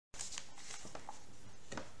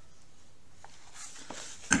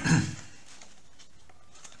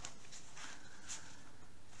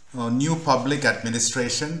New Public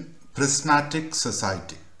Administration, Prismatic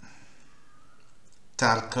Society,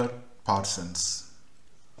 Talcott Parsons.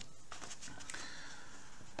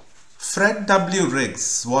 Fred W.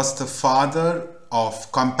 Riggs was the father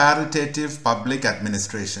of comparative public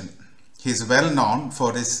administration. He is well known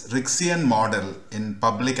for his Riggsian model in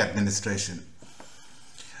public administration.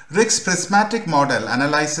 Riggs' prismatic model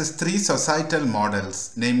analyzes three societal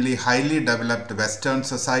models, namely highly developed Western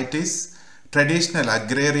societies, traditional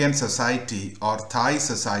agrarian society or Thai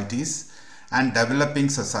societies, and developing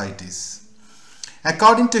societies.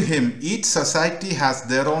 According to him, each society has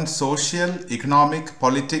their own social, economic,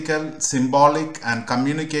 political, symbolic, and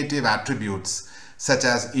communicative attributes, such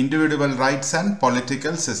as individual rights and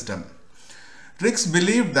political system. Riggs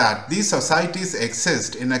believed that these societies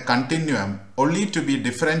exist in a continuum only to be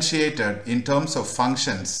differentiated in terms of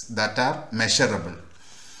functions that are measurable.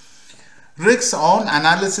 Riggs' own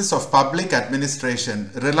analysis of public administration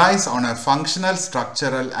relies on a functional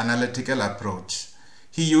structural analytical approach.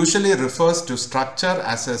 He usually refers to structure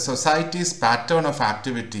as a society's pattern of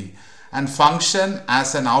activity and function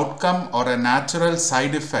as an outcome or a natural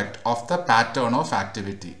side effect of the pattern of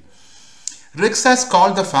activity. Riggs has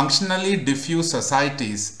called the functionally diffuse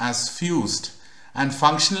societies as fused and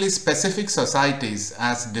functionally specific societies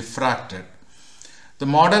as diffracted. The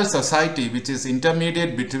model society, which is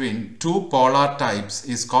intermediate between two polar types,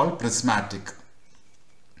 is called prismatic.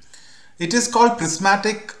 It is called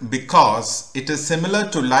prismatic because it is similar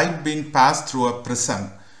to light being passed through a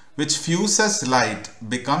prism, which fuses light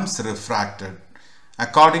becomes refracted.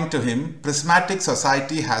 According to him, prismatic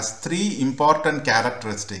society has three important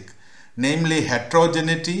characteristics, namely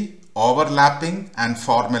heterogeneity, overlapping, and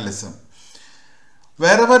formalism.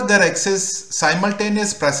 Wherever there exists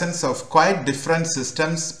simultaneous presence of quite different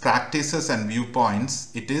systems, practices, and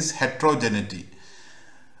viewpoints, it is heterogeneity.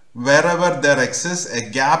 Wherever there exists a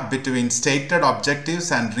gap between stated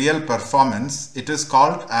objectives and real performance, it is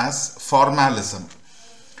called as formalism.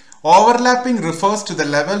 Overlapping refers to the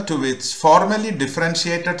level to which formally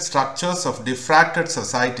differentiated structures of diffracted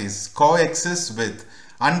societies coexist with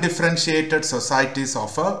undifferentiated societies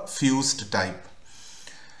of a fused type.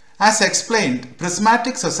 As explained,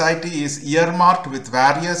 prismatic society is earmarked with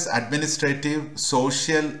various administrative,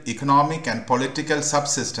 social, economic, and political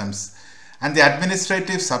subsystems, and the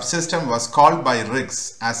administrative subsystem was called by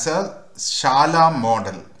Riggs as a Shala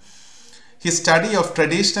model. His study of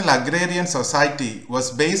traditional agrarian society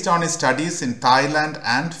was based on his studies in Thailand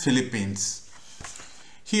and Philippines.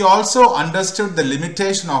 He also understood the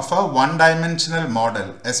limitation of a one-dimensional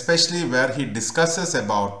model, especially where he discusses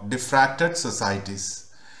about diffracted societies.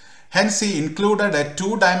 Hence, he included a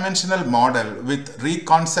two-dimensional model with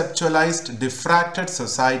reconceptualized diffracted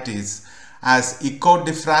societies as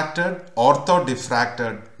eco-diffracted,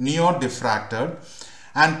 ortho-diffracted, neo-diffracted,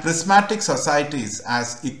 and prismatic societies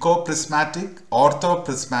as eco-prismatic,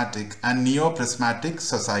 ortho-prismatic, and neo-prismatic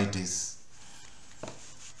societies.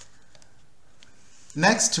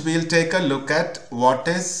 Next, we'll take a look at what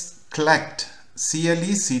is CLECT,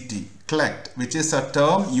 C-L-E-C-T, CLECT, which is a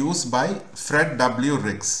term used by Fred W.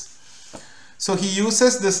 Riggs. So he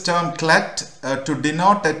uses this term CLECT to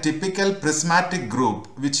denote a typical prismatic group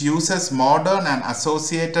which uses modern and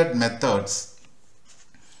associated methods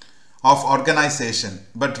of organization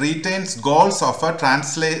but retains goals of a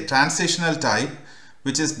transitional type,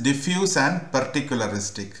 which is diffuse and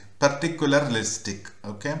particularistic.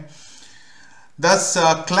 Okay. Thus,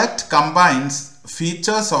 CLECT combines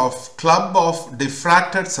features of club of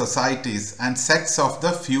diffracted societies and sects of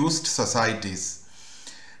the fused societies.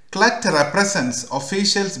 CLECT represents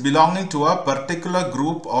officials belonging to a particular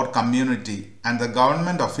group or community, and the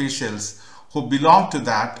government officials who belong to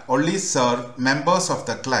that only serve members of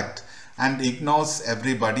the CLECT and ignores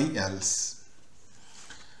everybody else.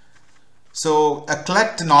 So a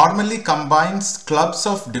CLECT normally combines clubs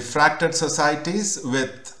of diffracted societies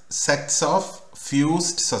with sects of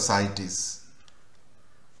fused societies.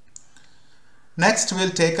 Next, we'll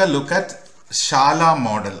take a look at Shala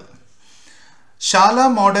model.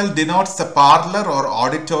 Shala model denotes the parlor or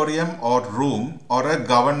auditorium or room or a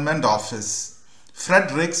government office.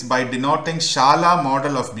 Fred Riggs, by denoting Shala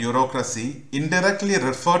model of bureaucracy, indirectly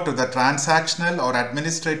referred to the transactional or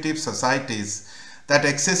administrative societies that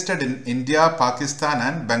existed in India, Pakistan,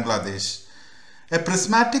 and Bangladesh. A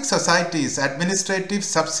prismatic society's administrative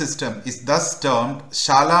subsystem is thus termed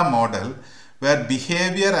Shala model, where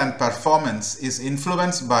behavior and performance is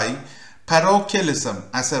influenced by parochialism.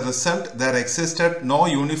 As a result, there existed no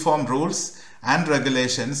uniform rules and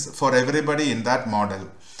regulations for everybody in that model.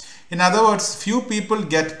 In other words, few people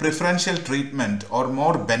get preferential treatment or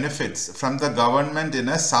more benefits from the government in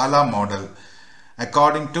a Shala model,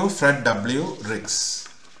 according to Fred W. Riggs.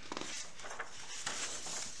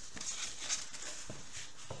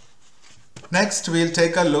 Next, we'll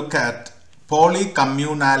take a look at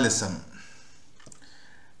polycommunalism.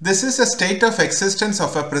 This is a state of existence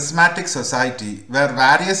of a prismatic society where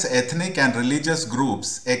various ethnic and religious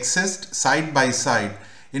groups exist side by side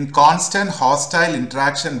in constant hostile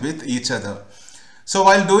interaction with each other. So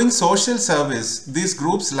while doing social service, these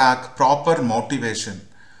groups lack proper motivation.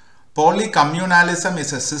 Polycommunalism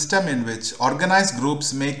is a system in which organized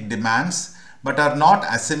groups make demands but are not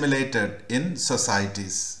assimilated in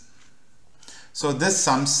societies. So this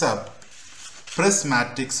sums up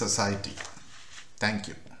Prismatic Society. Thank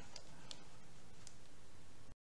you.